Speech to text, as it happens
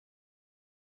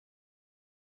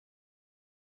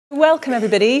Welcome,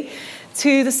 everybody,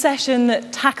 to the session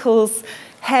that tackles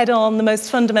head-on the most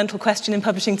fundamental question in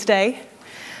publishing today,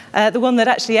 the one that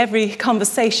actually every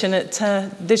conversation at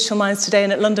Digital Minds today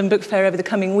and at London Book Fair over the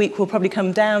coming week will probably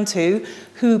come down to: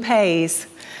 who pays?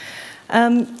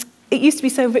 It used to be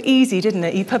so easy, didn't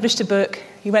it? You published a book,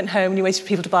 you went home, and you waited for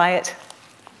people to buy it.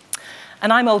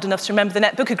 And I'm old enough to remember the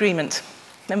Net Book Agreement.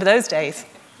 Remember those days?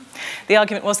 The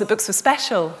argument was that books were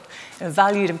special,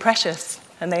 valued and precious,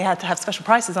 and they had to have special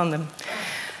prices on them.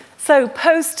 So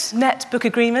post-Net Book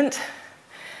Agreement,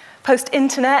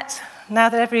 post-internet, now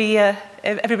that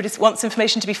everybody wants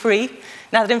information to be free,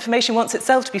 now that information wants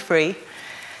itself to be free,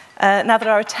 now that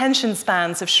our attention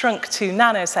spans have shrunk to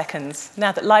nanoseconds,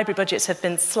 now that library budgets have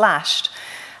been slashed,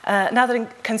 now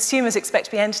that consumers expect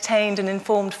to be entertained and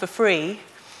informed for free,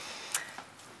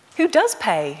 who does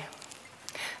pay?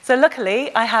 So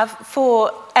luckily, I have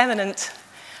four eminent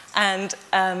and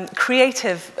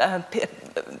creative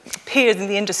peers in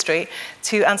the industry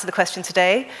to answer the question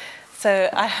today. So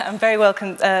I'm very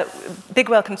welcome, big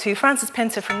welcome to Frances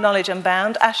Pinter from Knowledge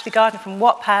Unbound, Ashley Gardner from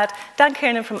Wattpad, Dan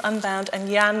Kiernan from Unbound, and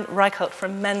Jan Reichelt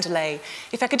from Mendeley.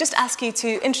 If I could just ask you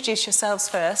to introduce yourselves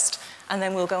first, and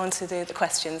then we'll go on to the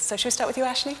questions. So should we start with you,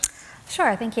 Ashley?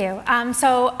 Sure, thank you.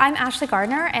 So I'm Ashley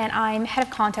Gardner, and I'm head of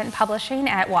content publishing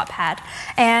at Wattpad.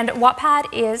 And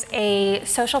Wattpad is a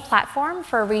social platform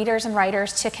for readers and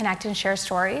writers to connect and share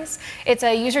stories. It's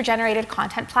a user-generated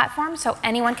content platform, so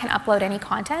anyone can upload any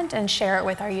content and share it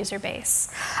with our user base.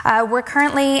 We're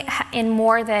currently in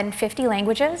more than 50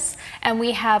 languages, and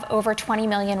we have over 20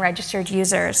 million registered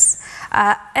users.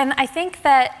 And I think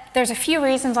that there's a few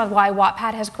reasons on why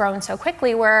Wattpad has grown so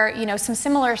quickly, where some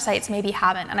similar sites maybe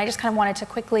haven't. And I just kind of wanted to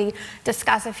quickly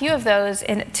discuss a few of those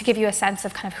to give you a sense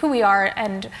of kind of who we are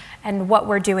and what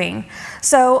we're doing.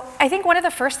 So I think one of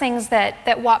the first things that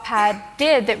Wattpad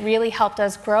did that really helped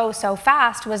us grow so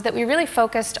fast was that we really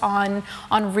focused on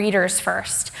readers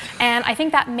first. And I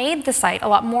think that made the site a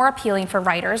lot more appealing for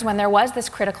writers when there was this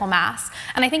critical mass.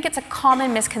 And I think it's a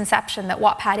common misconception that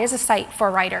Wattpad is a site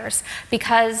for writers,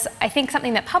 because I think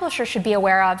something that publishers should be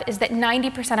aware of is that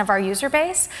 90% of our user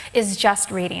base is just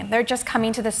reading. They're just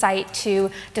coming to the site to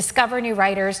discover new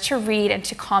writers, to read, and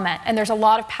to comment. And there's a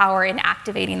lot of power in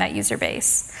activating that user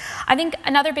base. I think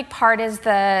another big part is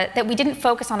that we didn't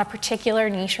focus on a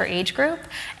particular niche or age group.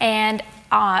 And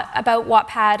about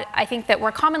Wattpad, I think that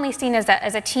we're commonly seen as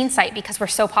a teen site because we're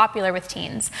so popular with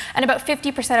teens. And about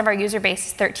 50% of our user base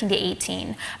is 13 to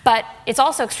 18. But it's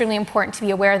also extremely important to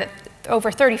be aware that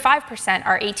over 35%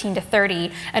 are 18 to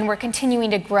 30, and we're continuing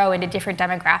to grow into different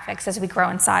demographics as we grow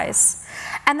in size.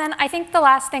 And then I think the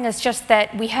last thing is just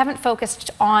that we haven't focused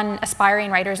on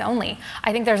aspiring writers only.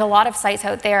 I think there's a lot of sites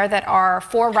out there that are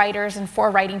for writers and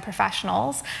for writing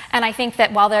professionals. And I think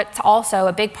that while that's also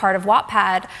a big part of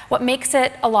Wattpad, what makes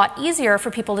it a lot easier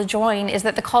for people to join is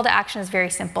that the call to action is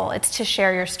very simple. It's to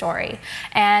share your story.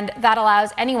 And that allows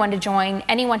anyone to join,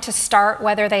 anyone to start,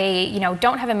 whether they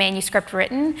don't have a manuscript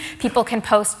written. People can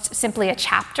post simply a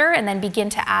chapter and then begin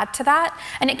to add to that.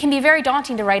 And it can be very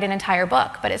daunting to write an entire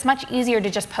book, but it's much easier to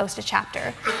just post a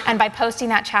chapter. And by posting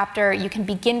that chapter, you can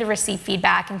begin to receive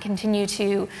feedback and continue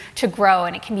to grow.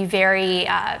 And it can be very,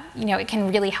 it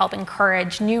can really help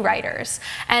encourage new writers.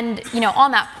 And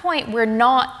on that point, we're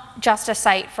not just a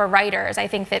site for writers. I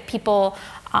think that people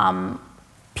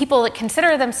that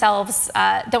consider themselves,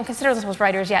 don't consider themselves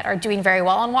writers yet, are doing very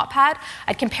well on Wattpad.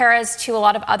 I'd compare us to a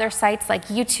lot of other sites like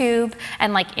YouTube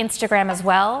and like Instagram as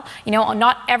well.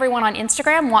 Not everyone on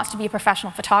Instagram wants to be a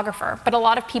professional photographer, but a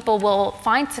lot of people will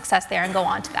find success there and go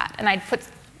on to that. And I'd put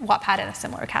Wattpad in a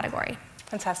similar category.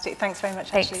 Fantastic. Thanks very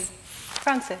much, Thanks. Ashley.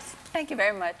 Frances. Thank you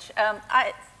very much.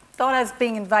 I thought I was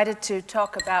being invited to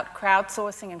talk about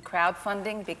crowdsourcing and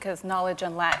crowdfunding because Knowledge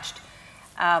Unlatched,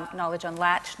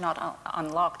 not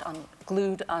unlocked,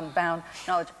 unglued, unbound,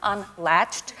 Knowledge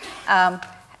Unlatched,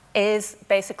 is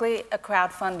basically a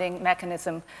crowdfunding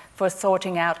mechanism for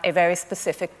sorting out a very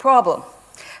specific problem.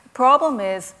 The problem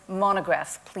is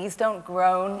monographs. Please don't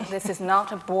groan. This is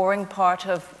not a boring part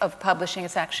of publishing.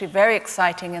 It's actually very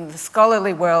exciting in the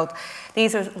scholarly world.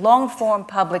 These are long-form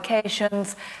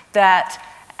publications that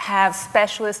have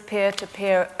specialist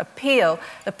peer-to-peer appeal.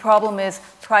 The problem is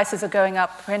prices are going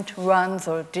up, print runs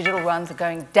or digital runs are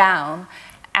going down,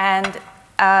 and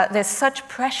there's such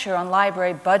pressure on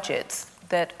library budgets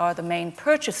that are the main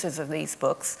purchasers of these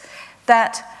books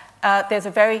that there's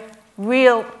a very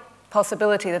real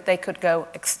possibility that they could go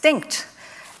extinct.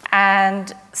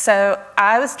 And so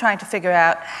I was trying to figure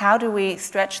out, how do we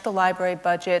stretch the library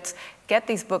budgets, get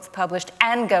these books published,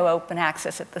 and go open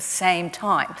access at the same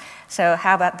time? So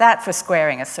how about that for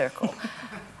squaring a circle?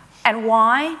 And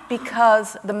why?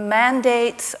 Because the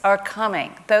mandates are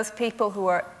coming. Those people who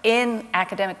are in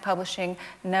academic publishing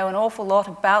know an awful lot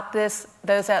about this.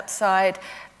 Those outside,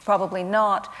 probably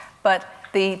not. But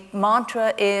the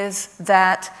mantra is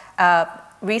that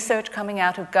research coming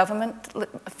out of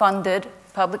government-funded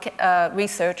public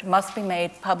research must be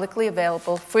made publicly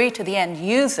available, free to the end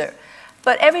user.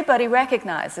 But everybody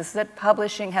recognizes that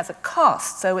publishing has a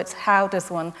cost, so it's how does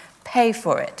one pay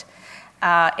for it?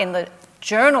 In the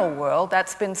journal world,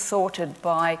 that's been sorted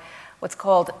by what's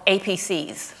called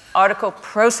APCs, article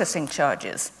processing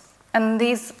charges. And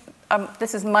this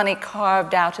is money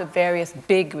carved out of various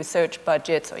big research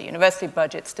budgets or university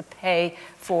budgets to pay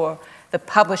for the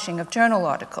publishing of journal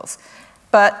articles.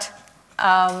 But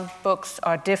books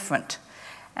are different,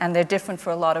 and they're different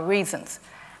for a lot of reasons.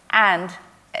 And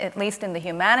at least in the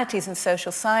humanities and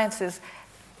social sciences,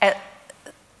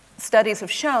 studies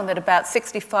have shown that about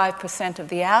 65% of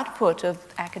the output of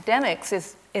academics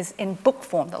is in book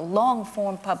form, the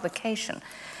long-form publication.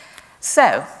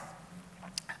 So,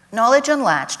 Knowledge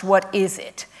Unlatched, what is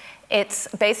it? It's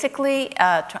basically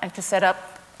trying to set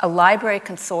up a library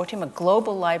consortium, a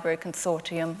global library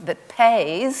consortium that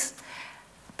pays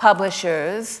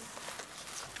publishers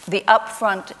the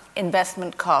upfront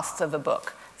investment costs of a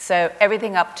book. So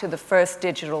everything up to the first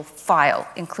digital file,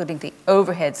 including the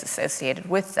overheads associated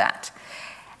with that.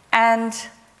 And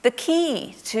the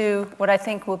key to what I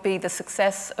think will be the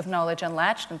success of Knowledge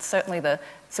Unlatched, and certainly the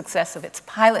success of its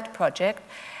pilot project,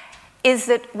 is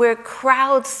that we're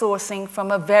crowdsourcing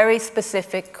from a very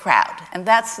specific crowd. And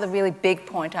that's the really big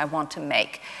point I want to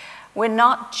make. We're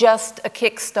not just a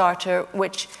Kickstarter,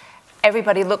 which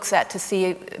everybody looks at to see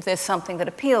if there's something that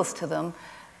appeals to them.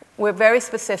 We're very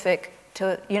specific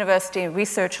to university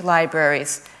research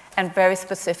libraries and very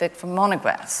specific for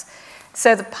monographs.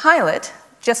 So the pilot,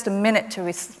 just a minute to,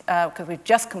 because we've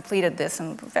just completed this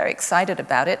and we're very excited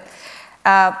about it,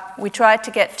 we tried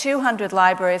to get 200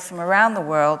 libraries from around the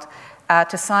world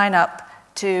to sign up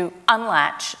to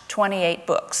unlatch 28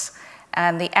 books.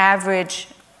 And the average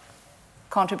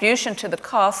contribution to the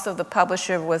cost of the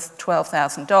publisher was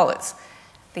 $12,000.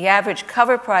 The average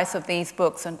cover price of these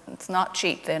books, and it's not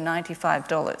cheap, they're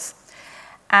 $95.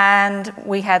 And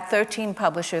we had 13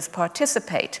 publishers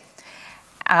participate.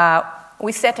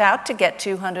 We set out to get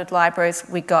 200 libraries.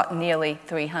 We got nearly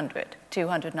 300,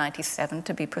 297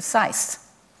 to be precise.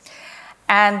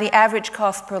 And the average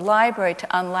cost per library to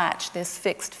unlatch this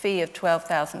fixed fee of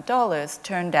 $12,000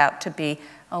 turned out to be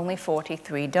only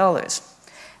 $43.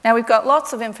 Now, we've got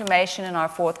lots of information in our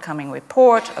forthcoming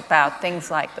report about things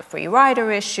like the free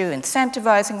rider issue,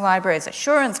 incentivizing libraries,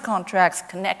 assurance contracts,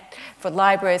 for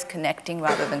libraries connecting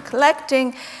rather than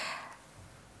collecting.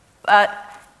 But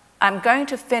I'm going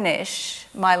to finish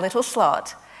my little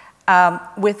slot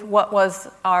with what was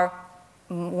our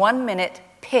 1-minute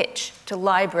pitch to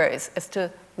libraries as to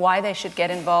why they should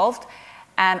get involved.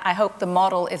 And I hope the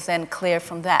model is then clear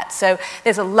from that. So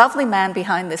there's a lovely man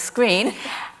behind the screen.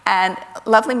 And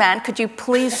lovely man, could you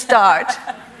please start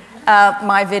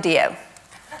my video?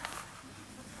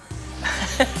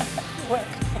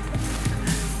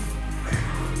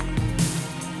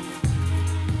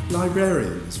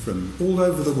 Librarians from all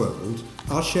over the world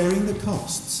are sharing the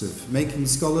costs of making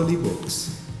scholarly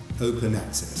books open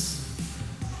access.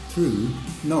 Through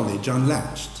Knowledge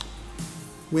Unlatched,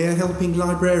 we are helping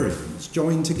librarians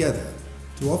join together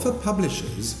to offer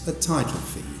publishers a title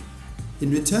fee.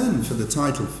 In return for the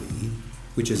title fee,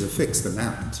 which is a fixed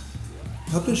amount,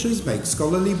 publishers make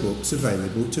scholarly books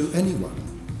available to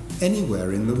anyone,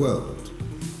 anywhere in the world,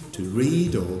 to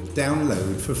read or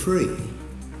download for free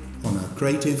on a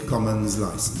Creative Commons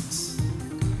license.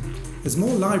 As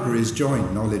more libraries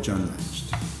join Knowledge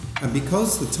Unlatched, and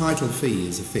because the title fee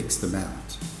is a fixed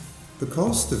amount, the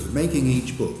cost of making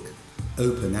each book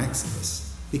open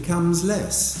access becomes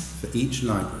less for each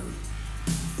library.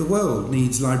 The world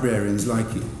needs librarians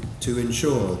like you to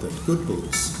ensure that good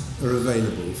books are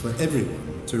available for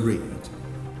everyone to read.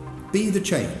 Be the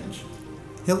change.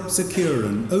 Help secure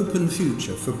an open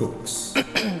future for books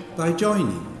by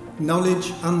joining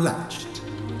Knowledge Unlatched.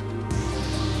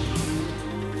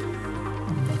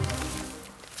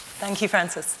 Thank you,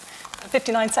 Francis.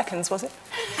 59 seconds, was it?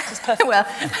 Just perfect. Well,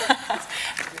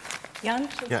 Jan?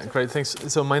 Yeah, great, thanks.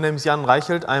 So my name is Jan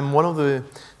Reichelt. I'm one of the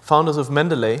founders of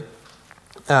Mendeley.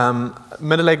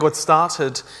 Mendeley got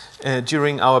started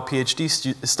during our PhD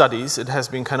studies. It has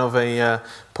been kind of a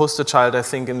poster child, I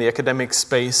think, in the academic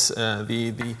space,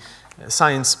 the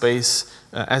science space.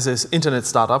 As an internet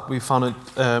startup, we founded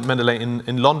Mendeley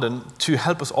in London to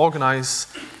help us organize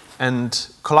and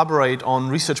collaborate on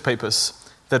research papers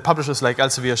that publishers like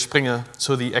Elsevier, Springer,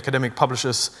 so the academic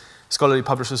publishers, scholarly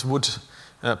publishers would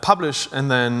publish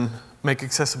and then make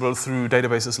accessible through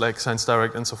databases like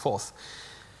ScienceDirect and so forth.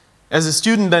 As a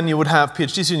student, then you would have,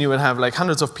 PhD student, you would have like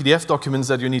hundreds of PDF documents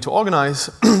that you need to organize.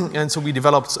 And so we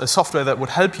developed a software that would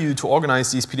help you to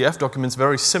organize these PDF documents,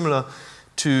 very similar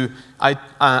to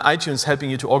iTunes helping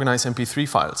you to organize MP3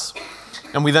 files.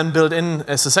 And we then built in,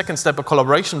 as a second step, a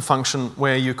collaboration function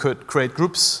where you could create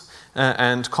groups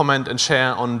and comment and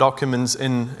share on documents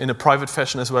in a private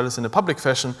fashion as well as in a public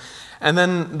fashion. And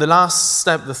then the last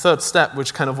step, the third step,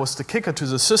 which kind of was the kicker to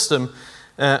the system,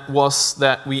 was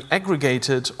that we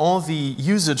aggregated all the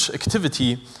usage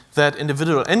activity that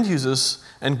individual end users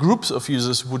and groups of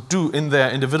users would do in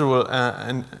their individual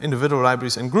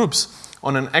libraries and groups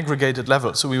on an aggregated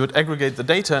level. So we would aggregate the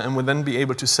data and would then be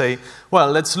able to say, well,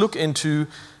 let's look into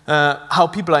how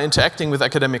people are interacting with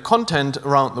academic content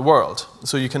around the world.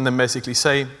 So you can then basically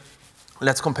say,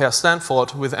 let's compare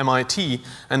Stanford with MIT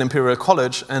and Imperial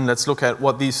College, and let's look at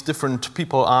what these different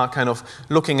people are kind of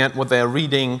looking at, what they're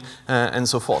reading, and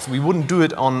so forth. We wouldn't do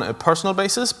it on a personal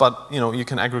basis, but you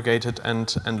can aggregate it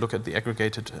and look at the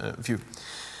aggregated view.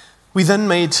 We then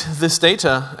made this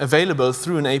data available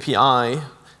through an API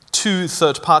to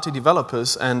third-party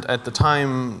developers, and at the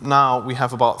time now we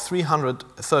have about 300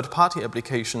 third-party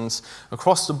applications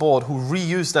across the board who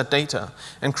reuse that data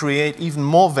and create even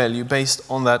more value based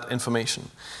on that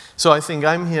information. So I think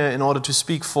I'm here in order to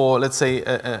speak for, let's say,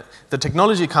 the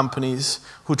technology companies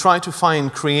who try to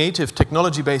find creative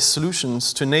technology-based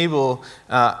solutions to enable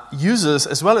users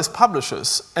as well as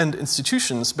publishers and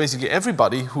institutions, basically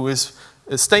everybody who is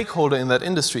a stakeholder in that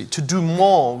industry, to do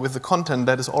more with the content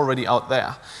that is already out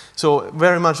there. So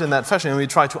very much in that fashion, and we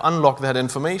try to unlock that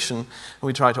information, and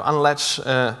we try to unlatch,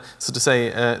 so to say,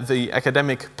 the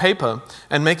academic paper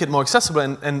and make it more accessible,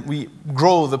 and we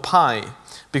grow the pie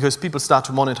because people start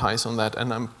to monetize on that,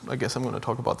 and I guess I'm going to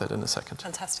talk about that in a second.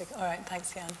 Fantastic. All right,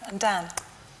 thanks, Jan. And Dan?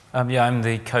 Yeah, I'm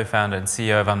the co-founder and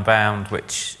CEO of Unbound,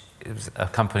 which is a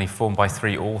company formed by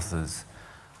 3 authors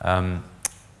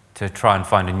to try and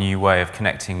find a new way of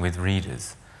connecting with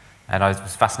readers. And I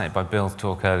was fascinated by Bill's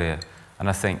talk earlier, and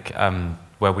I think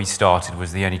where we started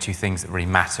was the only 2 things that really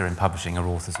matter in publishing are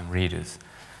authors and readers.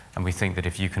 And we think that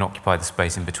if you can occupy the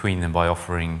space in between them by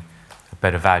offering a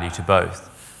better value to both,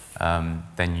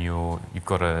 then you've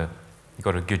got a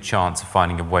good chance of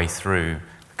finding a way through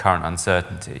the current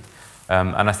uncertainty.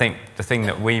 And I think the thing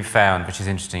that we've found, which is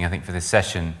interesting, I think, for this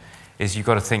session, is you've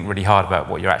got to think really hard about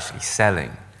what you're actually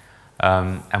selling.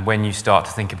 And when you start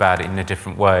to think about it in a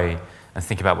different way and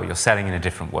think about what you're selling in a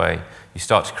different way, you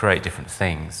start to create different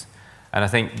things. And I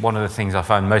think one of the things I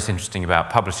find most interesting about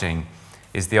publishing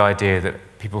is the idea that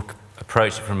people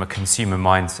approach it from a consumer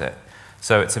mindset.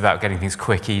 So it's about getting things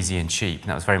quick, easy, and cheap. And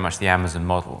that was very much the Amazon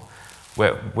model.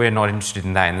 We're not interested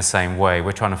in that in the same way.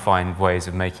 We're trying to find ways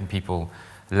of making people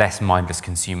less mindless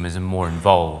consumers and more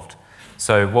involved.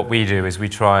 So what we do is we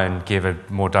try and give a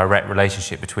more direct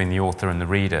relationship between the author and the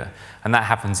reader. And that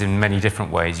happens in many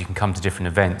different ways. You can come to different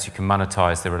events. You can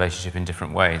monetize the relationship in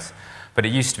different ways. But it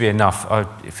used to be enough.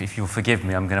 If you'll forgive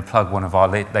me, I'm going to plug one of our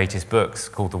latest books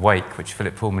called The Wake, which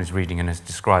Philip Pullman is reading and has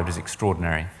described as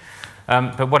extraordinary.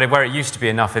 But where it used to be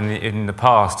enough in the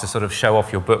past to sort of show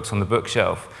off your books on the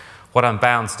bookshelf, what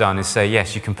Unbound's done is say,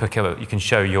 yes, you can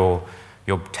show your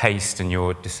taste and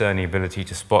your discerning ability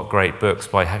to spot great books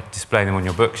by displaying them on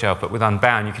your bookshelf, but with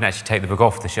Unbound you can actually take the book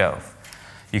off the shelf.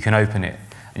 You can open it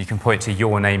and you can point to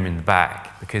your name in the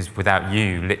back, because without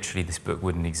you, literally, this book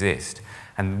wouldn't exist.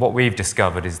 And what we've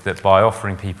discovered is that by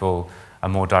offering people a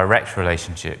more direct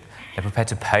relationship, they're prepared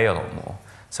to pay a lot more.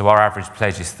 So our average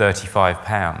pledge is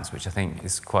 £35, which I think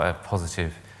is quite a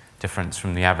positive difference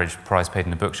from the average price paid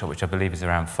in the bookshop, which I believe is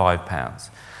around £5.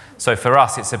 So for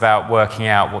us, it's about working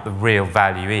out what the real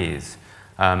value is.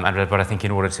 But I think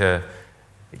in order to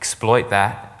exploit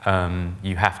that,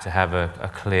 you have to have a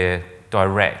clear,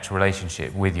 direct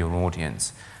relationship with your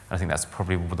audience. And I think that's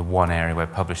probably the one area where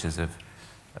publishers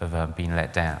have been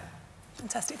let down.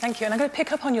 Fantastic, thank you. And I'm going to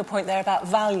pick up on your point there about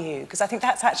value, because I think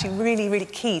that's actually really, really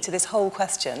key to this whole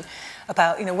question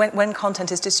about, when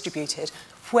content is distributed,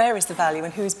 where is the value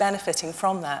and who's benefiting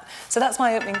from that? So that's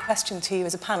my opening question to you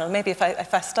as a panel. Maybe if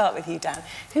I start with you, Dan.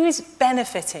 Who is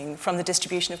benefiting from the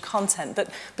distribution of content?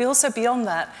 But also beyond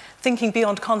that, thinking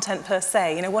beyond content per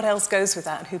se, what else goes with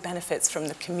that and who benefits from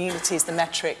the communities, the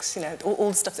metrics, all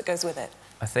the stuff that goes with it?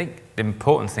 I think the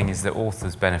important thing is that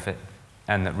authors benefit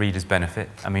and that readers benefit.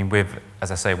 I mean, as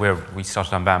I say, we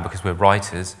started Unbound because we're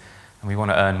writers and we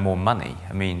want to earn more money.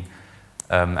 I mean,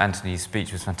 Anthony's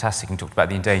speech was fantastic and talked about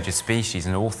the endangered species,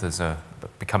 and authors are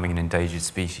becoming an endangered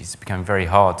species. It's becoming very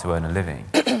hard to earn a living.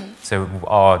 So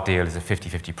our deal is a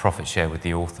 50-50 profit share with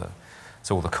the author.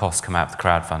 So all the costs come out of the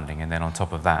crowdfunding, and then on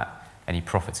top of that, any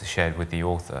profits are shared with the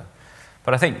author.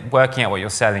 But I think working out what you're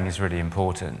selling is really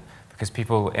important, because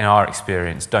people, in our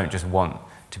experience, don't just want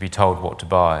to be told what to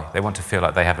buy. They want to feel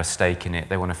like they have a stake in it.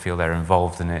 They want to feel they're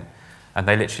involved in it. And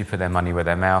they literally put their money where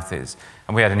their mouth is.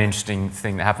 And we had an interesting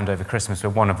thing that happened over Christmas where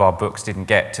one of our books didn't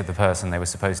get to the person they were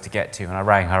supposed to get to, and I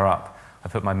rang her up. I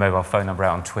put my mobile phone number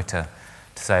out on Twitter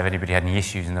to say if anybody had any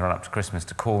issues in the run-up to Christmas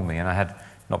to call me, and I had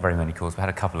not very many calls, but I had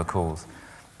a couple of calls.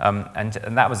 And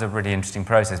that was a really interesting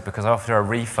process, because after a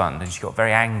refund, and she got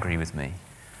very angry with me.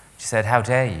 She said, "How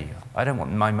dare you? I don't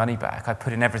want my money back. I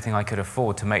put in everything I could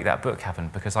afford to make that book happen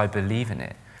because I believe in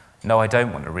it. No, I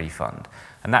don't want a refund."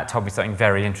 And that told me something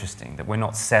very interesting, that we're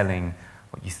not selling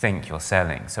what you think you're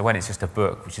selling. So when it's just a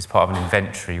book, which is part of an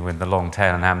inventory with the long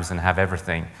tail and Amazon have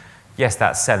everything, yes,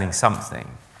 that's selling something.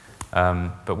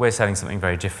 But we're selling something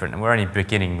very different, and we're only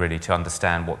beginning really to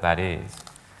understand what that is.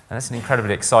 And that's an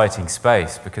incredibly exciting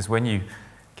space, because when you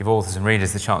give authors and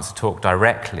readers the chance to talk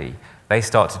directly, they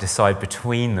start to decide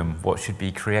between them what should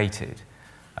be created.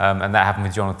 And that happened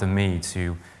with Jonathan Meades,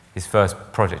 who his first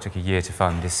project took a year to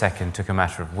fund, his second took a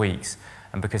matter of weeks.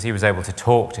 And because he was able to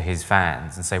talk to his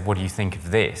fans and say, "What do you think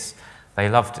of this?" they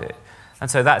loved it. And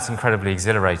so that's incredibly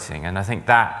exhilarating. And I think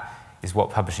that is what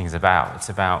publishing is about. It's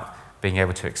about being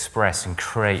able to express and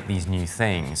create these new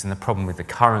things. And the problem with the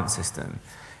current system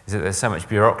is that there's so much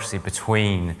bureaucracy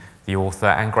between the author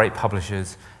and great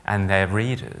publishers and their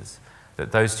readers,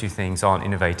 that those two things aren't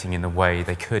innovating in the way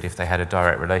they could if they had a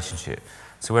direct relationship.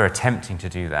 So we're attempting to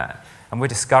do that. And we're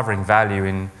discovering value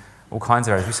in all kinds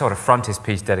of areas. We sold a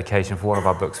frontispiece dedication for one of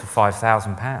our books for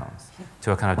 £5,000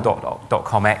 to a kind of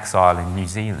dot-com exile in New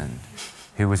Zealand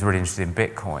who was really interested in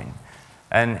Bitcoin.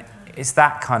 And it's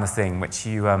that kind of thing which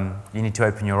you need to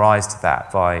open your eyes to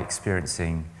that by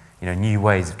experiencing new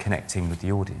ways of connecting with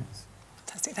the audience.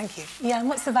 Fantastic, thank you. Yeah, and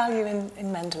what's the value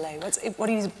in Mendeley?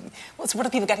 What are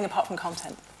people getting apart from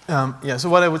content? Yeah, so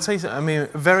what I would say, I mean,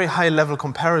 a very high-level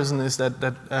comparison is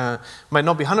that might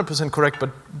not be 100% correct, but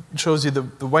shows you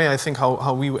the way I think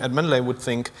how we at Mendeley would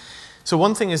think. So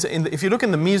one thing is, if you look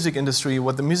in the music industry,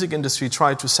 what the music industry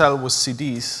tried to sell was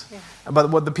CDs, but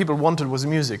what the people wanted was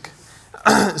music.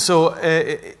 So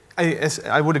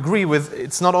I would agree with,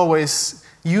 it's not always,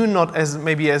 you not as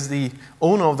maybe as the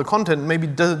owner of the content, maybe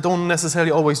don't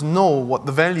necessarily always know what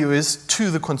the value is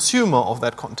to the consumer of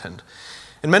that content.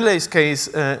 In Mendeley's case,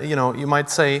 you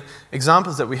might say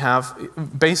examples that we have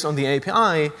based on the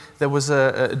API. There was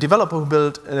a developer who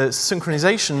built a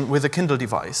synchronization with a Kindle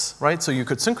device, right? So you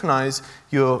could synchronize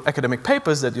your academic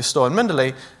papers that you store in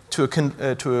Mendeley to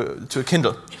a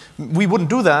Kindle. We wouldn't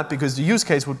do that because the use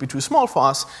case would be too small for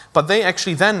us, but they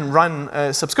actually then run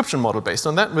a subscription model based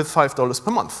on that with $5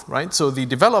 per month, right? So the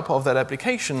developer of that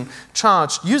application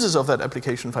charged users of that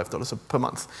application $5 per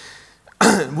month.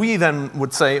 We then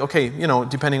would say, okay,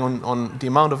 depending on the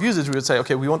amount of users, we would say,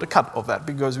 okay, we want a cut of that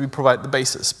because we provide the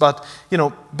basis. But,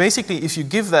 basically, if you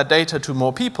give that data to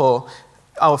more people,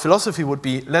 our philosophy would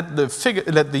be let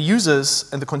the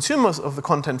users and the consumers of the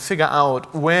content figure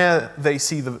out where they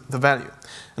see the value.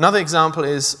 Another example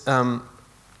is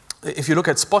if you look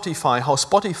at Spotify, how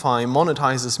Spotify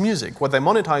monetizes music. What they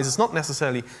monetize is not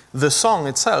necessarily the song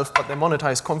itself, but they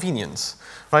monetize convenience,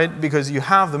 right? Because you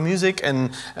have the music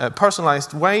in a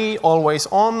personalized way, always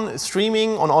on,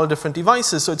 streaming on all different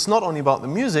devices. So it's not only about the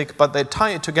music, but they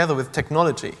tie it together with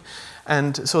technology.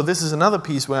 And so this is another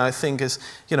piece where I think is,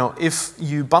 if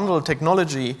you bundle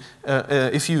technology,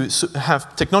 if you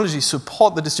have technology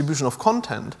support the distribution of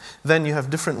content, then you have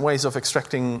different ways of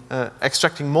extracting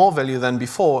more value than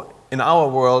before in our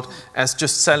world as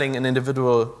just selling an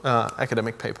individual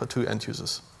academic paper to end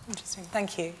users. Interesting,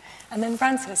 thank you. And then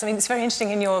Francis, I mean, it's very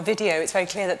interesting in your video, it's very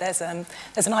clear that there's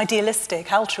an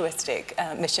idealistic, altruistic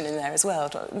mission in there as well.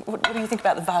 What do you think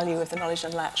about the value of the Knowledge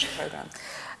Unlatched programme?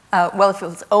 Well, if it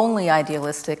was only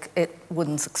idealistic, it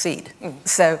wouldn't succeed.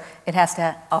 So it has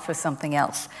to offer something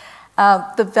else.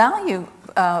 The value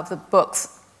of the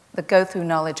books that go through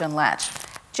Knowledge Unlatched,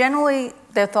 generally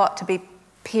they're thought to be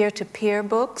peer-to-peer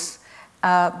books,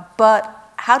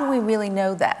 but how do we really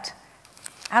know that?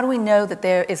 How do we know that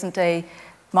there isn't a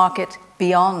market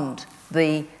beyond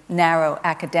the narrow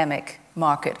academic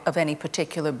market of any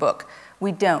particular book?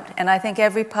 We don't. And I think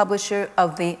every publisher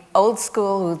of the old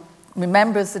school who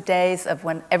remembers the days of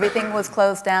when everything was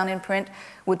closed down in print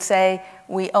would say,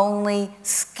 we only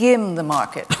skim the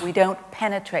market, we don't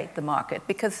penetrate the market,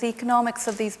 because the economics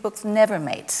of these books never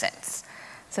made sense.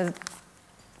 So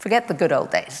forget the good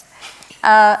old days.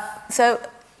 So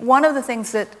one of the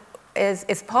things that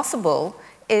is possible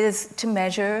is to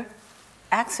measure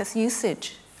access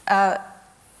usage.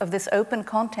 of this open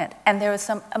content. And there are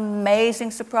some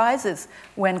amazing surprises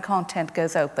when content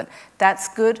goes open.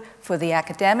 That's good for the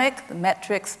academic, the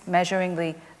metrics, measuring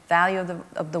the value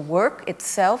of the work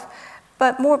itself.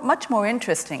 But much more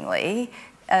interestingly,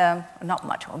 not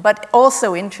much more, but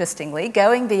also interestingly,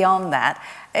 going beyond that,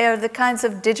 are the kinds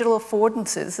of digital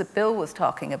affordances that Bill was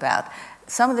talking about.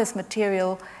 Some of this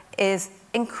material is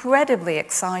incredibly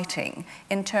exciting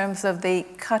in terms of the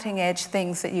cutting-edge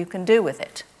things that you can do with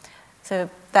it. So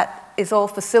that is all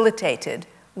facilitated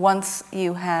once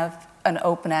you have an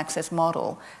open access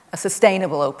model, a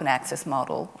sustainable open access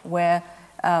model, where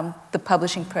the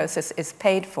publishing process is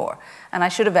paid for. And I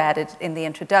should have added in the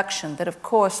introduction that, of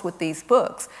course, with these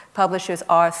books, publishers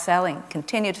are selling,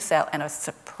 continue to sell, and are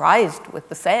surprised with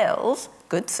the sales,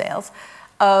 good sales,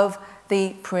 of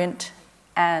the print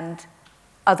and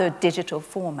other digital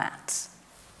formats.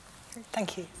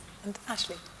 Thank you. And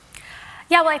Ashley?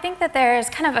 Yeah, well, I think that there's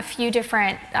kind of a few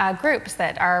different groups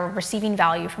that are receiving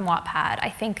value from Wattpad. I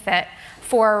think that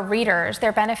for readers,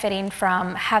 they're benefiting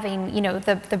from having, you know,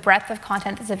 the breadth of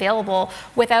content that's available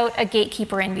without a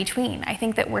gatekeeper in between. I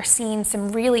think that we're seeing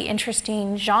some really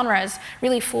interesting genres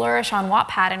really flourish on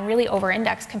Wattpad and really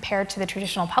over-index compared to the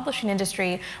traditional publishing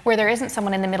industry, where there isn't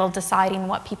someone in the middle deciding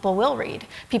what people will read.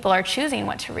 People are choosing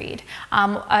what to read.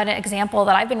 An example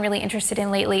that I've been really interested in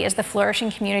lately is the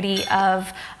flourishing community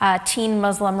of teen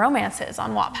Muslim romances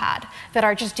on Wattpad that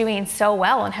are just doing so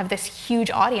well and have this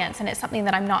huge audience, and it's something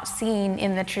that I'm not seeing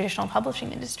in the traditional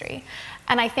publishing industry.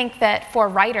 And I think that for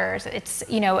writers, it's,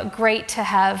 you know, great to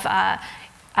have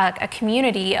a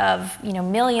community of, you know,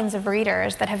 millions of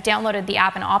readers that have downloaded the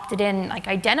app and opted in, like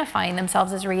identifying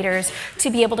themselves as readers,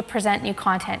 to be able to present new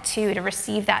content to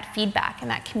receive that feedback and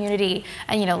that community.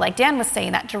 And, you know, like Dan was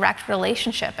saying, that direct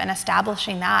relationship and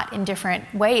establishing that in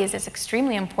different ways is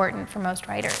extremely important for most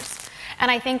writers. And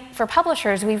I think for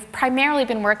publishers, we've primarily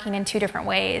been working in two different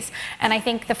ways. And I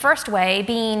think the first way,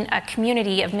 being a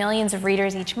community of millions of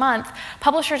readers each month,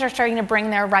 publishers are starting to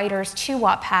bring their writers to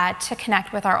Wattpad to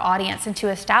connect with our audience and to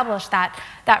establish that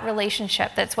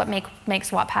relationship. That's what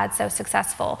makes Wattpad so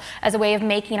successful, as a way of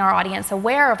making our audience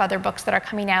aware of other books that are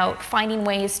coming out, finding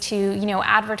ways to, you know,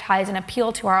 advertise and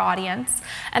appeal to our audience.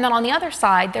 And then on the other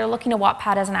side, they're looking to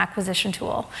Wattpad as an acquisition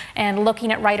tool and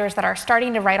looking at writers that are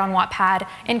starting to write on Wattpad,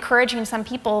 encouraging some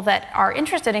people that are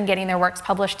interested in getting their works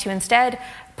published to instead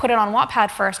put it on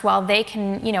Wattpad first while they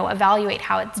can, you know, evaluate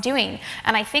how it's doing.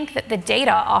 And I think that the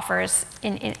data offers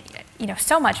you know,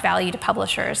 so much value to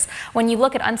publishers. When you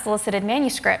look at unsolicited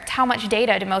manuscript, how much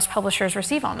data do most publishers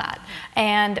receive on that?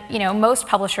 And, you know, most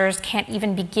publishers can't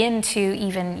even begin to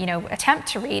even, you know, attempt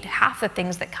to read half the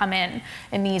things that come in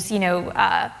these, you know,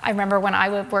 I remember when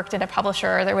I worked at a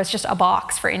publisher, there was just a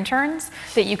box for interns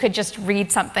that you could just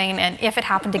read something, and if it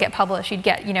happened to get published, you'd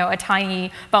get, you know, a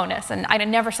tiny bonus. And I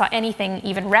never saw anything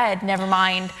even read, never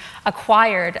mind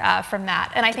acquired from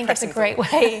that. And I think that's a great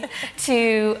way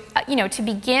to, you know, to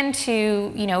begin to,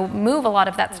 you know, move a lot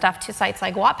of that stuff to sites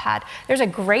like Wattpad. There's a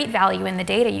great value in the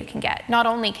data you can get. Not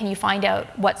only can you find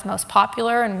out what's most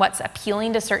popular and what's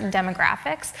appealing to certain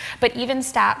demographics, but even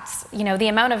stats, you know, the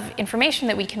amount of information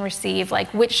that we can receive,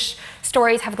 like which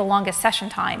stories have the longest session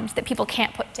times that people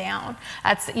can't put down.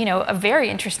 That's, you know, a very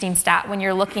interesting stat when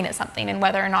you're looking at something and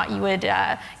whether or not you would,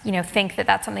 you know, think that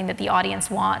that's something that the audience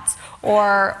wants,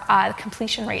 or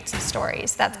completion rates of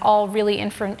stories. That's all really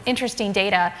interesting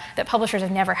data that publishers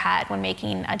have never had when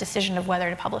making a decision of whether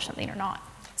to publish something or not.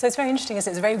 So it's very interesting, isn't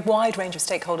it? It's a very wide range of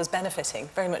stakeholders benefiting,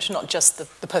 very much not just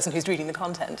the person who's reading the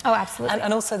content. Oh, absolutely.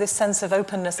 And also this sense of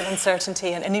openness and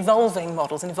uncertainty and evolving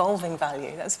models and evolving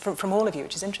value. That's from all of you,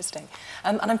 which is interesting.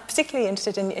 And I'm particularly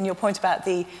interested in your point about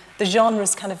the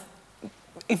genres kind of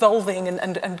evolving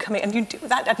and coming, and you do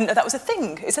that. I didn't know that was a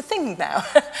thing. It's a thing now.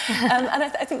 And I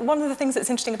think one of the things that's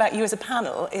interesting about you as a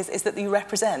panel is that you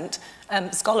represent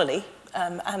scholarly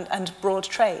and broad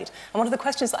trade. And one of the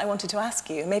questions that I wanted to ask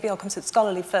you, maybe I'll come to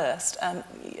scholarly first,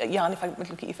 Jan, if I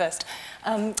look at you first,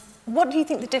 what do you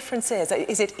think the difference is?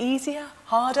 Is it easier,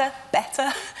 harder,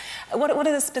 better? What are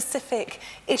the specific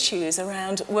issues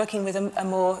around working with a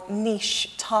more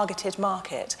niche, targeted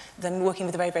market than working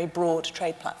with a very, very broad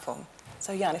trade platform?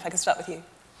 So Jan, if I can start with you.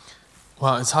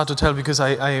 Well, it's hard to tell because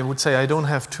I would say I don't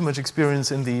have too much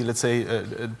experience in the, let's say,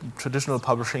 traditional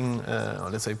publishing, or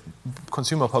let's say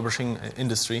consumer publishing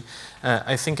industry.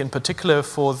 I think in particular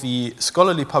for the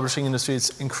scholarly publishing industry,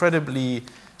 it's incredibly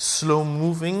slow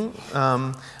moving.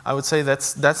 I would say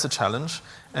that's a challenge.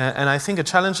 And I think a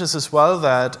challenge is as well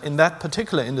that in that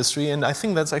particular industry, and I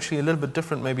think that's actually a little bit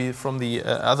different maybe from the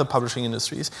other publishing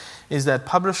industries, is that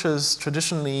publishers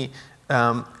traditionally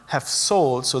have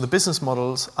sold, so the business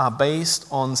models are based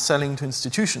on selling to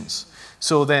institutions.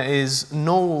 So there is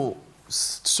no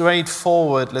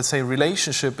straightforward, let's say,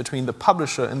 relationship between the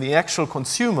publisher and the actual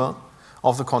consumer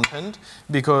of the content,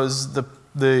 because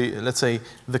let's say,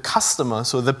 the customer,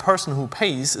 so the person who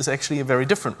pays, is actually a very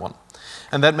different one.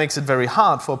 And that makes it very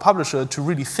hard for a publisher to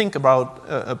really think about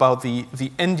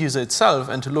the end user itself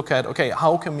and to look at, okay,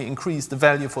 how can we increase the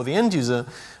value for the end user,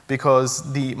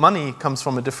 because the money comes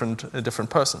from a different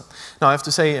person. Now, I have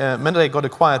to say, Mendeley got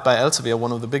acquired by Elsevier,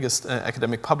 one of the biggest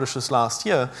academic publishers last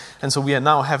year, and so we are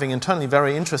now having internally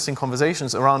very interesting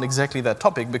conversations around exactly that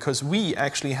topic, because we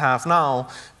actually have now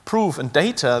proof and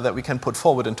data that we can put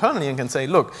forward internally and can say,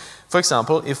 look, for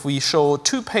example, if we show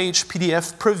 2-page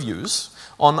PDF previews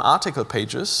on article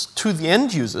pages to the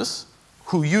end users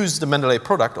who use the Mendeley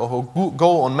product or who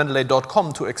go on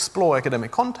mendeley.com to explore academic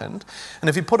content, and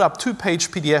if we put up 2-page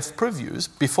PDF previews,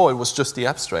 before it was just the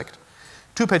abstract,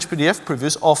 2-page PDF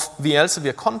previews of the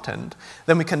Elsevier content,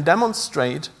 then we can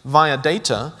demonstrate via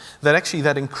data that actually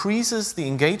that increases the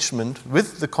engagement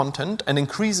with the content and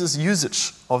increases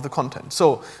usage of the content.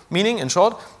 So, meaning, in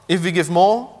short, if we give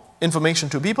more information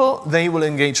to people, they will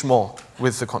engage more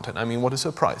with the content. I mean, what a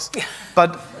surprise.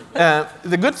 But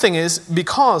the good thing is,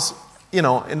 because, you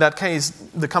know, in that case,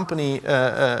 the company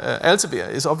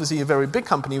Elsevier is obviously a very big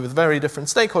company with very different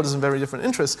stakeholders and very different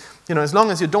interests. You know, as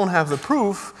long as you don't have the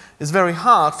proof, it's very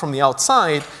hard from the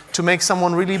outside to make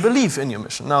someone really believe in your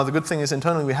mission. Now, the good thing is,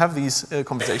 internally we have these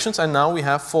conversations, and now we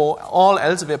have, for all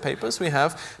Elsevier papers, we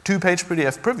have 2-page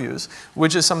PDF previews,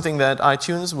 which is something that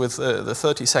iTunes, with the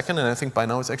 30-second, and I think by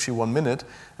now it's actually 1 minute,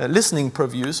 listening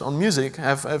previews on music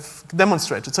have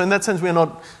demonstrated. So in that sense, we are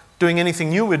not doing anything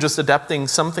new, we're just adapting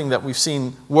something that we've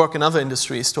seen work in other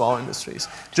industries to our industries,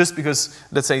 just because,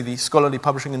 let's say, the scholarly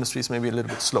publishing industry is maybe a little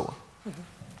bit slower. Great,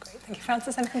 thank you.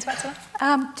 Frances, anything to add to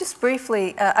that? Just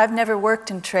briefly, I've never worked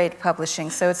in trade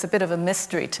publishing, so it's a bit of a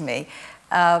mystery to me.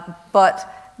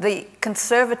 But the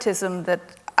conservatism that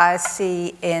I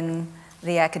see in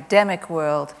the academic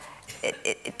world,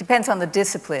 it depends on the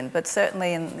discipline, but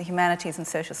certainly in the humanities and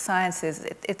social sciences,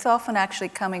 it's often actually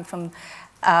coming from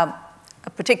a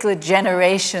particular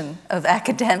generation of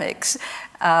academics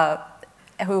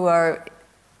who are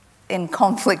in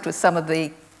conflict with some of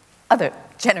the other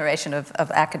generation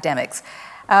of academics.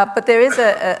 But there is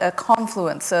a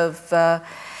confluence of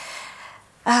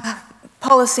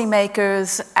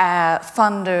policymakers,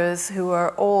 funders who are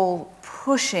all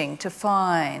pushing to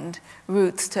find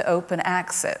routes to open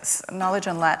access. Knowledge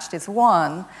Unlatched is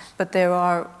one, but there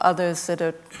are others that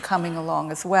are coming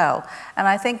along as well. And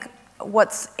I think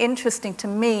what's interesting to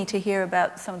me to hear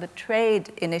about some of the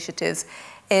trade initiatives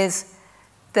is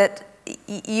that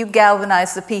you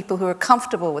galvanize the people who are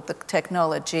comfortable with the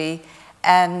technology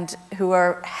and who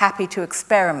are happy to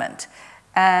experiment.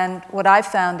 And what I've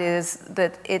found is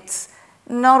that it's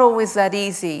not always that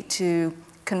easy to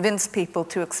convince people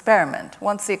to experiment.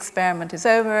 Once the experiment is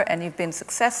over and you've been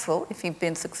successful, if you've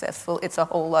been successful, it's a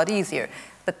whole lot easier.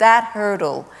 But that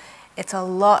hurdle, it's a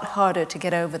lot harder to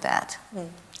get over that.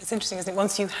 It's interesting, isn't it?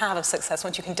 Once you have a success,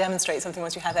 once you can demonstrate something,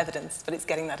 once you have evidence, but it's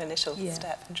getting that initial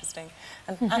step. Interesting.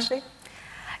 And Ashley?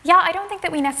 Yeah, I don't think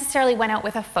that we necessarily went out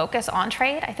with a focus on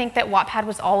trade. I think that Wattpad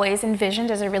was always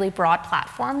envisioned as a really broad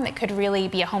platform that could really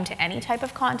be a home to any type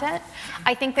of content.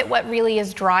 I think that what really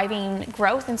is driving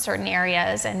growth in certain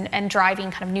areas and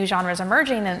driving kind of new genres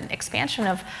emerging and expansion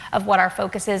of what our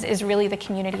focus is really the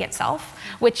community itself,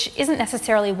 which isn't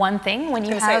necessarily one thing. When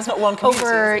you have it's not one community,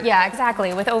 over, yeah,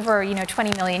 exactly, with over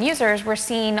 20 million users, we're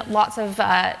seeing lots of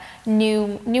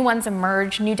new ones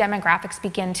emerge, new demographics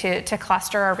begin to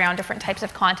cluster around different types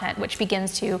of content, which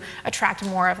begins to attract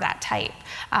more of that type.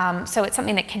 So it's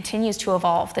something that continues to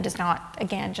evolve, that is not,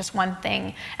 again, just one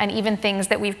thing. And even things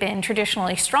that we've been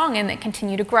traditionally strong in that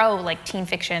continue to grow, like teen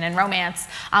fiction and romance,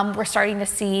 we're starting to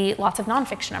see lots of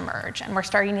nonfiction emerge, and we're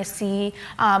starting to see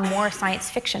more science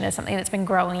fiction as something that's been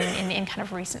growing in kind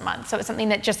of recent months. So it's something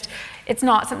that just, it's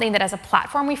not something that as a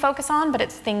platform we focus on, but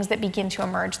it's things that begin to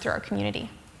emerge through our community.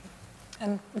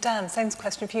 And Dan, same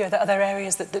question for you. Are there other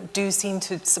areas that do seem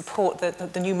to support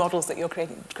the new models that you're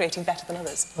creating better than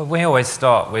others? Well, we always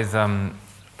start with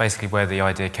basically where the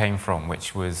idea came from,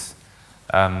 which was,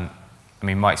 I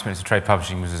mean, my experience of trade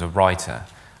publishing was as a writer,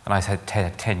 and I had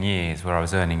 10 years where I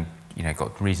was earning,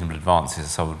 got reasonable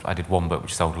advances. I did one book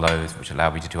which sold loads, which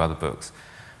allowed me to do other books,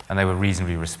 and they were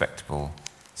reasonably respectable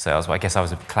sales. But I guess I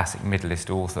was a classic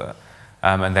middle-list author.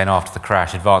 And then after the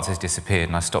crash, advances disappeared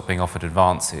and I stopped being offered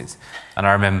advances. And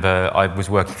I remember I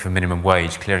was working for minimum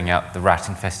wage, clearing out the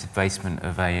rat-infested basement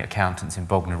of an accountant's in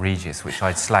Bognor Regis, which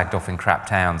I'd slagged off in crap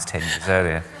towns 10 years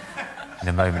earlier. in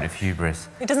a moment of hubris.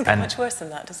 It doesn't get much worse than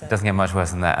that, does it? It doesn't get much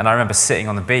worse than that. And I remember sitting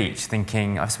on the beach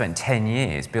thinking, I've spent 10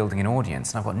 years building an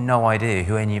audience and I've got no idea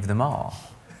who any of them are.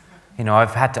 You know,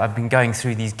 I've been going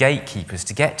through these gatekeepers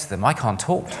to get to them. I can't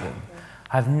talk to them.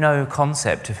 I have no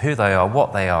concept of who they are,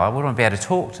 what they are. I wouldn't be able to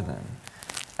talk to them.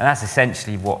 And that's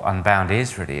essentially what Unbound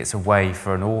is, really. It's a way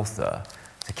for an author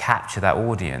to capture that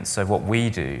audience. So what we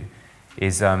do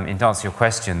is, in answer to your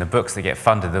question, the books that get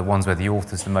funded are the ones where the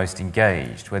author's the most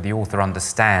engaged, where the author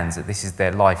understands that this is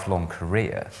their lifelong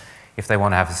career. If they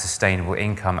want to have a sustainable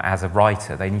income as a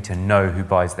writer, they need to know who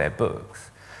buys their books.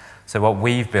 So what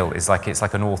we've built is it's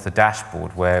like an author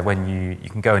dashboard where when you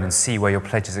can go in and see where your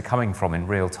pledges are coming from in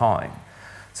real time.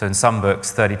 So in some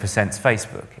books, 30% is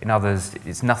Facebook. In others,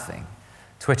 it's nothing.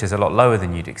 Twitter's a lot lower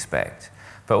than you'd expect.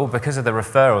 But because of the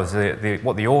referrals,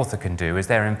 what the author can do is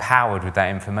they're empowered with that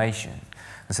information.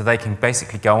 And so they can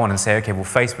basically go on and say, okay, well,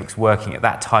 Facebook's working at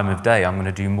that time of day. I'm going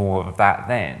to do more of that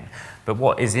then. But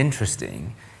what is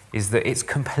interesting is that it's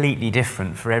completely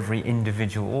different for every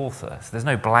individual author. So there's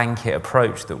no blanket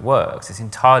approach that works. It's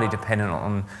entirely dependent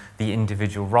on the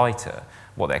individual writer,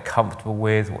 what they're comfortable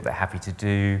with, what they're happy to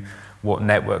do, what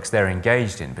networks they're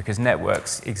engaged in, because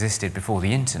networks existed before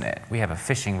the internet. We have a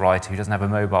fishing writer who doesn't have a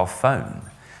mobile phone,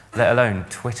 let alone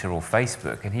Twitter or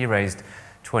Facebook, and he raised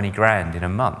 20 grand in a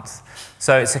month.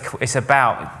 So it's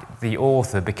about the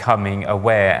author becoming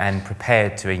aware and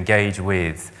prepared to engage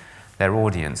with their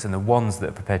audience, and the ones that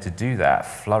are prepared to do that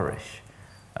flourish.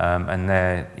 And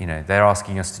they're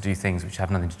asking us to do things which have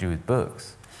nothing to do with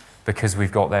books, because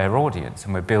we've got their audience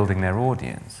and we're building their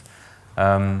audience.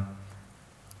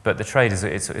 But the trade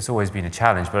it's always been a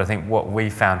challenge. But I think what we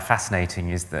found fascinating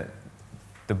is that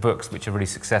the books which are really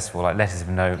successful, like Letters of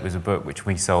Note was a book which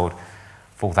we sold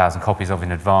 4,000 copies of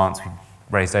in advance. We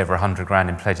raised over 100 grand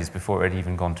in pledges before it had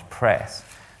even gone to press.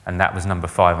 And that was number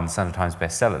 5 on the Sunday Times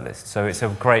bestseller list. So it's a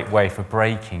great way for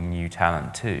breaking new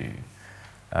talent too.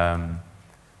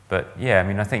 But yeah, I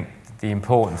mean, I think the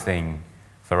important thing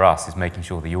for us is making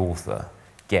sure the author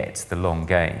gets the long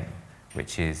game,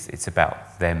 which is it's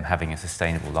about them having a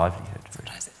sustainable livelihood.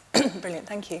 Brilliant,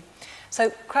 thank you.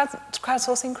 So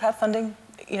crowdsourcing, crowdfunding,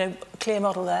 clear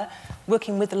model there.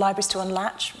 Working with the libraries to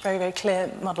unlatch, very, very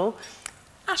clear model.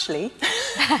 Ashley,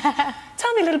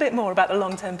 tell me a little bit more about the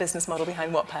long-term business model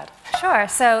behind Wattpad. Sure.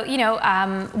 So,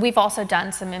 we've also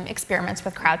done some experiments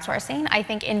with crowdsourcing. I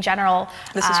think in general...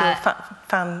 This is your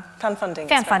fan funding.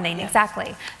 Fan funding, yeah.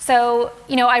 Exactly. So,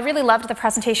 I really loved the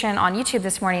presentation on YouTube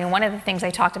this morning, and one of the things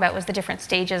they talked about was the different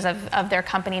stages of their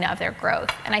company and of their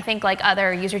growth. And I think like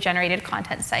other user-generated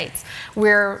content sites,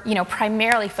 we're,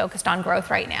 primarily focused on growth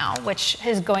right now, which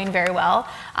is going very well.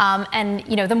 And,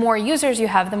 the more users you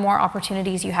have, the more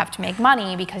opportunities you have to make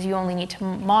money, because you only need to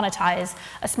monetize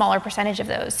a smaller percentage of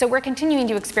those. So we're continuing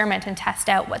to experiment and test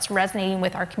out what's resonating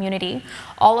with our community.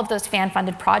 All of those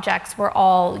fan-funded projects were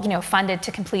all, funded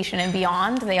to completion and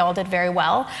beyond. They all did very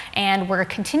well, and we're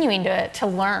continuing to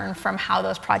learn from how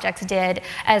those projects did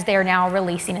as they are now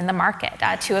releasing in the market.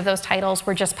 2 of those titles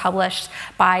were just published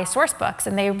by Sourcebooks,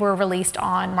 and they were released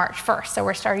on March 1st. So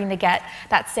we're starting to get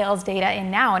that sales data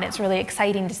in now, and it's really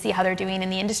exciting to see how they're doing in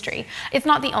the industry. It's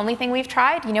not the only thing we've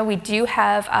tried. We do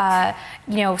have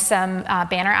some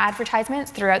banner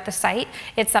advertisements throughout the site.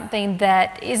 It's something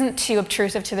that isn't too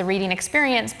obtrusive to the reading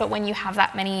experience, but when you have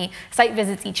that many site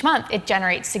visits each month, it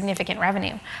generates significant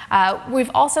revenue. We've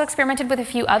also experimented with a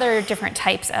few other different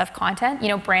types of content.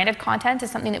 Branded content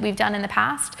is something that we've done in the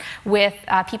past with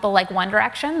people like One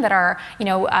Direction that are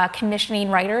commissioning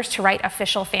writers to write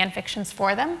official fan fictions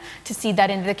for them to seed that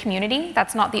into the community.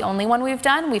 That's not the only one we've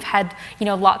done. We've had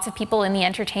lots of people in the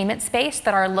entertainment space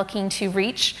that are looking to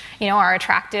reach our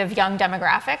attractive young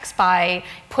demographics by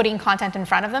putting content in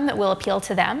front of them that will appeal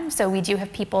to them. So we do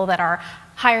have people that are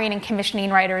hiring and commissioning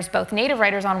writers, both native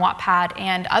writers on Wattpad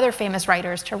and other famous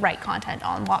writers to write content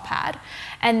on Wattpad.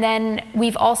 And then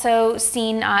we've also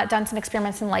done some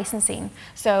experiments in licensing.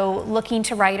 So looking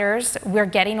to writers, we're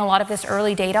getting a lot of this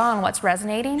early data on what's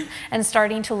resonating and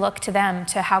starting to look to them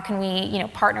to how can we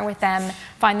partner with them,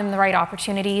 find them the right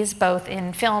opportunities, both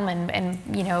in film and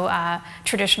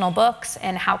traditional books,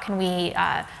 and how can we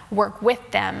work with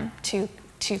them to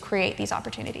create these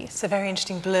opportunities. It's a very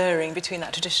interesting blurring between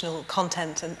that traditional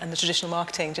content and the traditional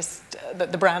marketing, just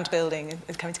the brand building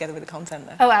and coming together with the content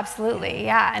there. Oh, absolutely,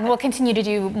 yeah. And we'll continue to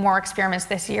do more experiments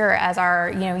this year as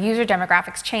our user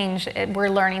demographics change. We're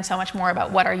learning so much more about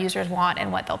what our users want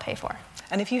and what they'll pay for.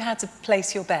 And if you had to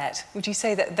place your bet, would you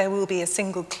say that there will be a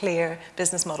single clear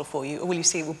business model for you, or will you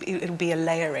see it'll be a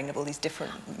layering of all these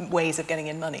different ways of getting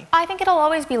in money? I think it'll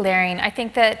always be layering. I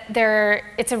think that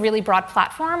it's a really broad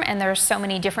platform, and there's so many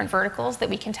many different verticals that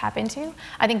we can tap into.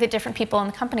 I think that different people in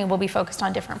the company will be focused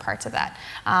on different parts of that.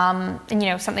 And you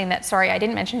know, something that, sorry, I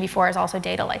didn't mention before is also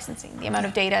data licensing. The amount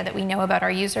of data that we know about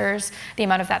our users, the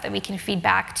amount of that we can feed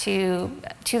back to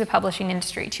the publishing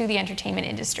industry, to the entertainment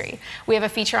industry. We have a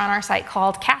feature on our site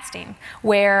called Casting,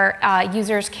 where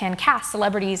users can cast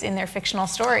celebrities in their fictional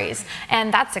stories.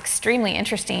 And that's extremely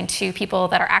interesting to people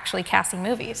that are actually casting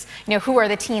movies. You know, who are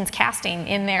the teens casting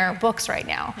in their books right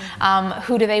now?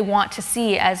 Who do they want to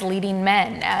see as leading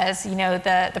men, as, you know,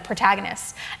 the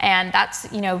protagonists? And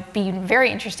that's, you know, being very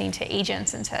interesting to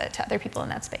agents and to other people in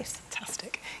that space.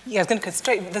 Fantastic. Yeah, I was going to go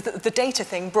straight, the data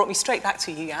thing brought me straight back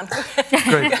to you, Jan.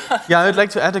 Great. Yeah, I'd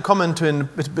like to add a comment to,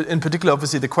 in particular,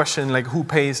 obviously, the question, like, who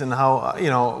pays and how, you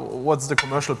know, what's the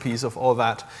commercial piece of all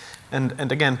that?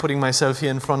 And again, putting myself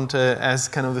here in front as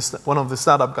kind of one of the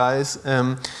startup guys,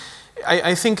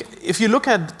 I think if you look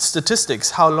at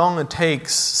statistics, how long it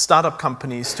takes startup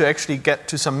companies to actually get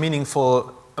to some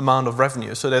meaningful amount of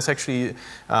revenue. So there's actually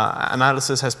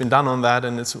analysis has been done on that,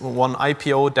 and it's one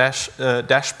IPO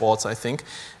dashboards, I think.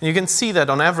 And you can see that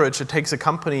on average it takes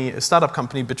a startup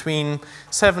company between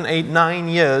 7, 8, 9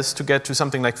 years to get to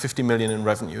something like 50 million in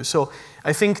revenue. So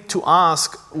I think to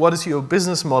ask what is your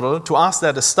business model, to ask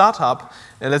that a startup,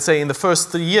 let's say in the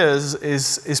first 3 years,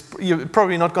 is you're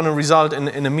probably not going to result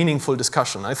in a meaningful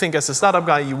discussion. I think as a startup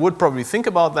guy, you would probably think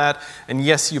about that, and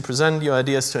yes, you present your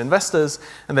ideas to investors,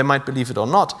 and they might believe it or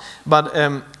not. But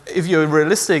if you're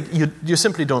realistic, you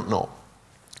simply don't know.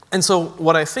 And so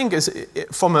what I think is,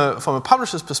 from a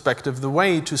publisher's perspective, the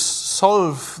way to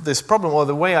solve this problem, or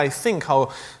the way I think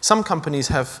how some companies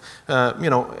have you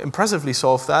know, impressively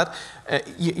solved that,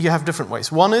 you have different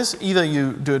ways. One is either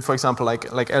you do it, for example, like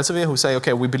Elsevier, who say,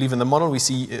 okay, we believe in the model, we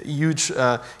see huge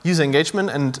user engagement,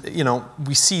 and you know,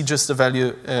 we see just the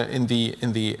value in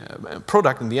the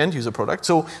product, in the end user product.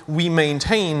 So we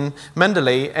maintain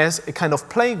Mendeley as a kind of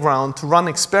playground to run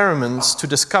experiments to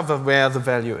discover where the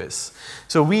value is.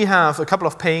 So we have a couple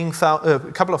of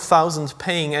thousand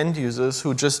paying end users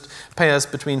who just pay us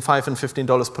between $5 and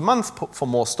 $15 per month for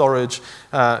more storage,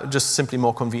 just simply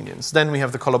more convenience. Then we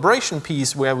have the collaboration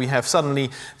piece where we have suddenly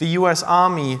the US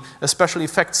Army, a special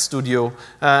effects studio,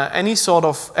 any sort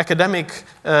of academic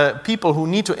people who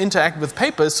need to interact with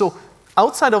papers. So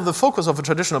outside of the focus of a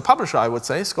traditional publisher, I would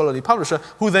say, scholarly publisher,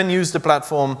 who then use the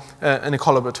platform in a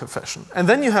collaborative fashion. And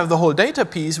then you have the whole data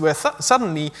piece where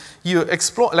suddenly you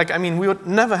explore, like, I mean, we would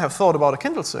never have thought about a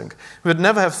Kindle Sync. We would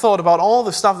never have thought about all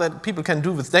the stuff that people can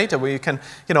do with data, where you can,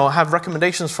 you know, have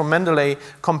recommendations from Mendeley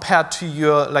compared to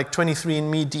your, like,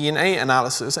 23andMe DNA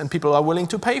analysis, and people are willing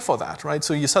to pay for that, right?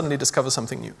 So you suddenly discover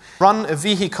something new. Run a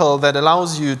vehicle that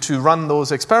allows you to run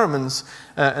those experiments.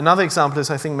 Another example is,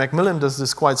 I think Macmillan does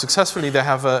this quite successfully. They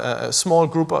have a small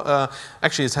group,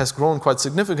 actually it has grown quite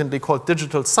significantly, called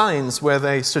Digital Science, where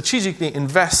they strategically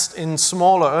invest in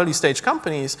smaller early stage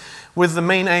companies with the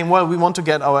main aim, well, we want to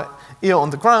get our ear on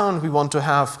the ground, we want to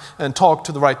have and talk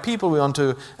to the right people, we want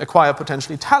to acquire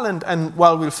potentially talent, and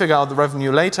well, we'll figure out the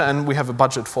revenue later, and we have a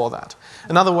budget for that.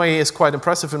 Another way is quite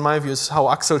impressive in my view is how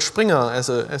Axel Springer, as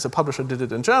a publisher, did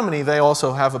it in Germany. They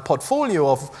also have a portfolio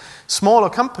of smaller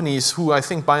companies who I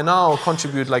think by now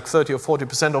contribute like 30 or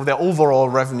 40% of their overall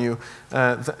revenue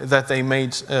that they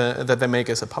make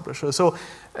as a publisher. So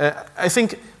I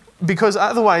think, because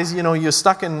otherwise, you know, you're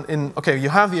stuck in, okay, you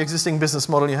have the existing business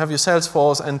model, you have your sales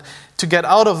force, and to get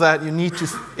out of that, you need to,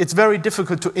 it's very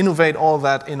difficult to innovate all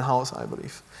that in-house, I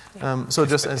believe. Yeah. So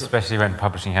just especially when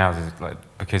publishing houses, like,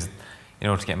 because in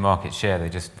order to get market share, they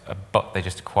just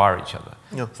acquire each other.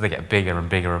 Yeah. So they get bigger and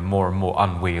bigger and more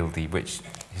unwieldy, which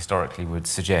historically would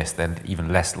suggest they're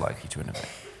even less likely to innovate.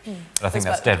 But I think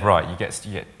that's dead right. You get,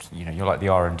 you know, you're like the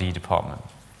R&D department.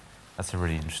 That's a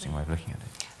really interesting way of looking at it.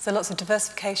 So lots of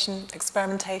diversification,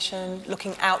 experimentation,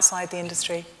 looking outside the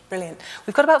industry. Brilliant.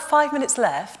 We've got about 5 minutes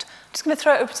left. I'm just going to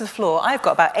throw it over to the floor. I've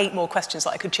got about 8 more questions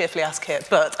that I could cheerfully ask here,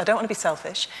 but I don't want to be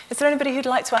selfish. Is there anybody who'd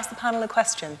like to ask the panel a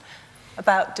question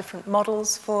about different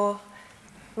models for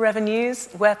revenues,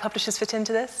 where publishers fit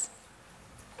into this?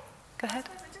 Go ahead.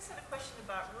 I just had a question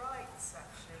about rights,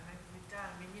 actually, maybe with Dan.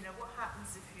 I mean, you know, what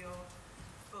happens if your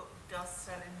book does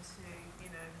sell into,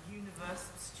 you know,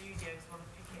 Universal Studios want to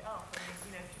pick it up? I mean,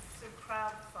 you know, if you're sort of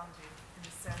crowdfunded, in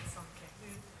a sense, something,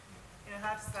 you know,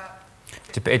 how does that...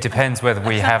 It depends whether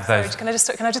we have those... Sorry,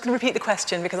 can I just repeat the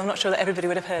question, because I'm not sure that everybody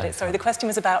would have heard it. Sorry, the question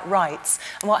was about rights,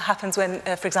 and what happens when,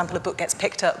 for example, a book gets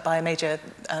picked up by a major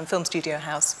film studio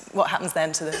house. What happens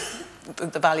then to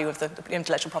the value of the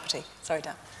intellectual property? Sorry,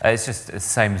 Dan. It's just the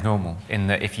same as normal, in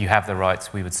that if you have the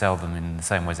rights, we would sell them in the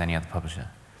same way as any other publisher.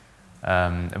 I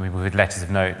mean, with Letters of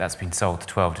Note, that's been sold to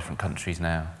 12 different countries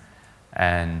now.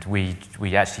 And we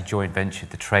actually joint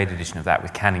ventured the trade edition of that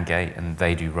with Canongate, and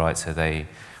they do rights, so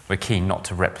we're keen not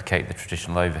to replicate the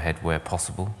traditional overhead where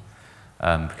possible,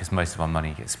 because most of our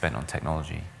money gets spent on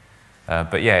technology.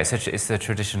 But yeah, it's the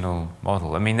traditional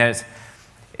model. I mean,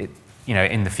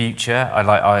 in the future,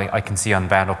 I can see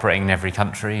Unbound operating in every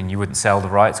country, and you wouldn't sell the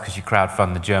rights because you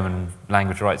crowdfund the German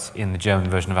language rights in the German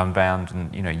version of Unbound,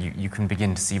 and you can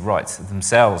begin to see rights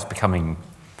themselves becoming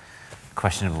a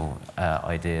questionable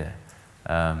idea.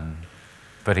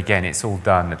 But again, it's all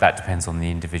done. That depends on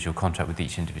the individual contract with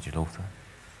each individual author.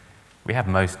 We have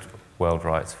most world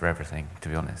rights for everything, to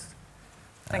be honest.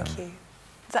 Thank you.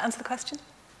 Does that answer the question?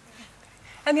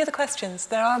 Any other questions?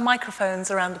 There are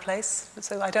microphones around the place,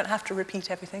 so I don't have to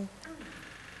repeat everything.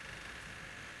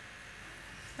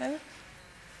 No?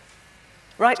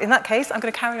 Right, in that case, I'm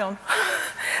going to carry on.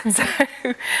 So,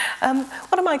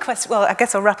 one of my questions, well, I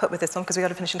guess I'll wrap up with this one because we've got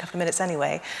to finish in a couple of minutes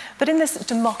anyway. But in this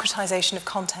democratization of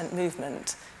content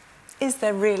movement, is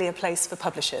there really a place for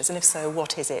publishers? And if so,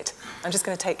 what is it? I'm just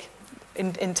going to take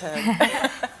in turn.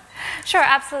 Sure,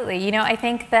 absolutely. I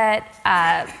think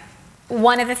that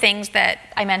one of the things that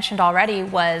I mentioned already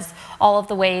was all of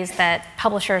the ways that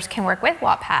publishers can work with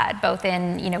Wattpad, both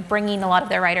in bringing a lot of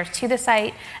their writers to the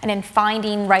site and in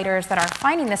finding writers that are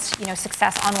finding this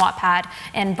success on Wattpad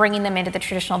and bringing them into the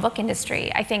traditional book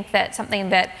industry. I think that something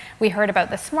that we heard about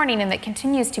this morning and that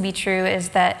continues to be true is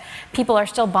that people are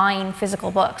still buying physical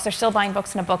books. They're still buying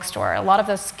books in a bookstore. A lot of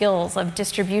those skills of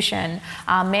distribution,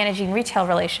 managing retail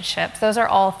relationships, those are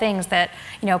all things that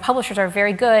publishers are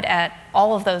very good at,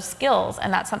 all of those skills,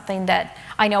 and that's something that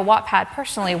I know Wattpad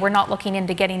personally, we're not looking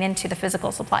into getting into the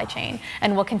physical supply chain,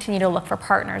 and we'll continue to look for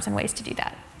partners and ways to do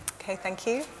that. Okay, thank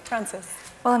you. Frances?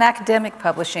 Well, in academic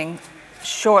publishing,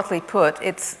 shortly put,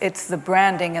 it's the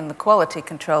branding and the quality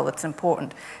control that's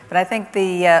important. But I think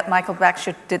Michael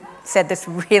Bakshut said this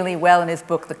really well in his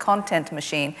book, The Content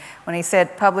Machine, when he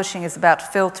said publishing is about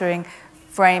filtering,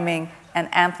 framing, and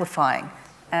amplifying.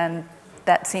 And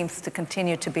that seems to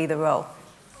continue to be the role.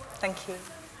 Thank you.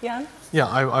 Jan? Yeah,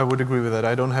 I would agree with that.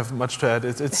 I don't have much to add.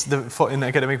 In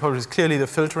academic publishers, clearly the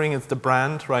filtering, it's the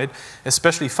brand, right?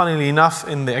 Especially, funnily enough,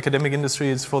 in the academic industry,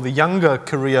 it's for the younger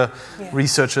career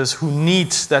researchers who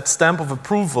need that stamp of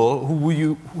approval, who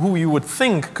you would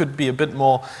think could be a bit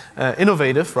more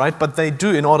innovative, right? But they do,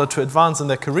 in order to advance in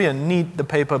their career, need the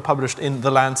paper published in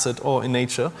The Lancet or in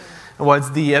Nature. While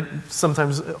it's the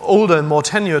sometimes older and more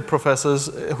tenured professors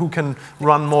who can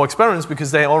run more experiments because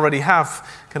they already have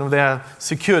kind of their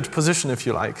secured position, if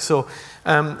you like. So,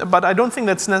 but I don't think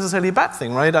that's necessarily a bad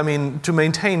thing, right? I mean, to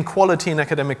maintain quality in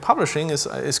academic publishing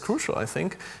is crucial, I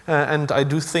think. And I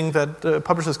do think that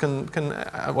publishers can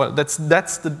well, that's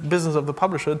the business of the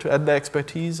publisher, to add their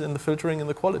expertise in the filtering and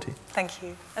the quality. Thank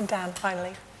you. And Dan,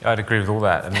 finally. I'd agree with all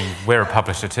that. I mean, we're a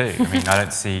publisher too. I mean, I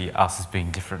don't see us as being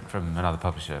different from another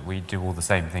publisher. We do all the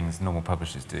same things normal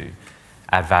publishers do,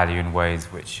 add value in ways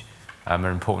which are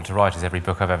important to writers. Every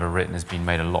book I've ever written has been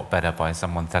made a lot better by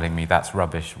someone telling me that's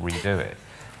rubbish, redo it.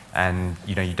 And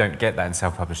you don't get that in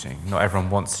self-publishing. Not everyone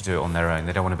wants to do it on their own.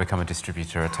 They don't want to become a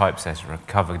distributor, a typesetter, a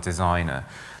cover designer.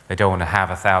 They don't want to have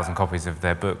 1,000 copies of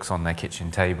their books on their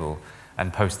kitchen table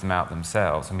and post them out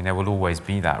themselves. I mean, there will always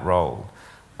be that role.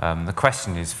 The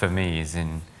question is, for me, is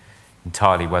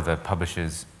entirely whether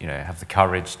publishers, have the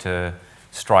courage to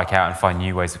strike out and find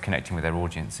new ways of connecting with their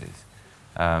audiences.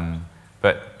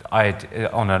 But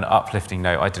on an uplifting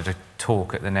note, I did a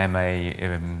talk at an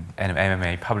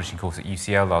MMA publishing course at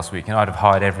UCL last week, and I'd have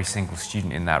hired every single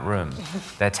student in that room.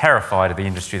 They're terrified of the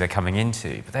industry they're coming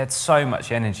into, but they had so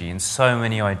much energy and so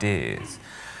many ideas,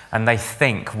 and they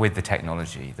think with the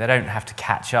technology. They don't have to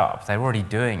catch up. They're already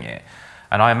doing it.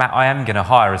 And I am going to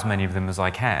hire as many of them as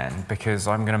I can, because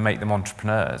I'm going to make them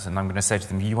entrepreneurs, and I'm going to say to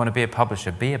them, you want to be a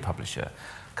publisher, be a publisher.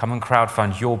 Come and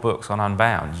crowdfund your books on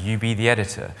Unbound. You be the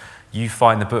editor. You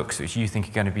find the books which you think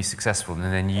are going to be successful, and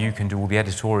then you can do all the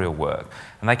editorial work.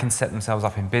 And they can set themselves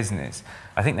up in business.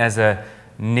 I think there's a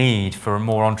need for a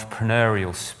more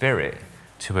entrepreneurial spirit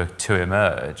to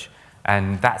emerge.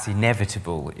 And that's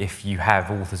inevitable if you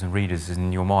have authors and readers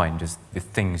in your mind as the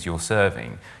things you're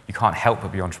serving. You can't help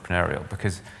but be entrepreneurial,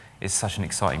 because it's such an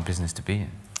exciting business to be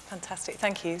in. Fantastic,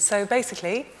 thank you. So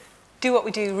basically, do what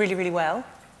we do really, really well.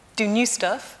 Do new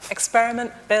stuff,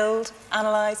 experiment, build,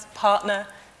 analyse, partner,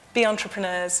 be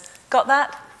entrepreneurs. Got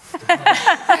that?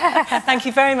 Thank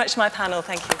you very much, my panel.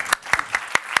 Thank you.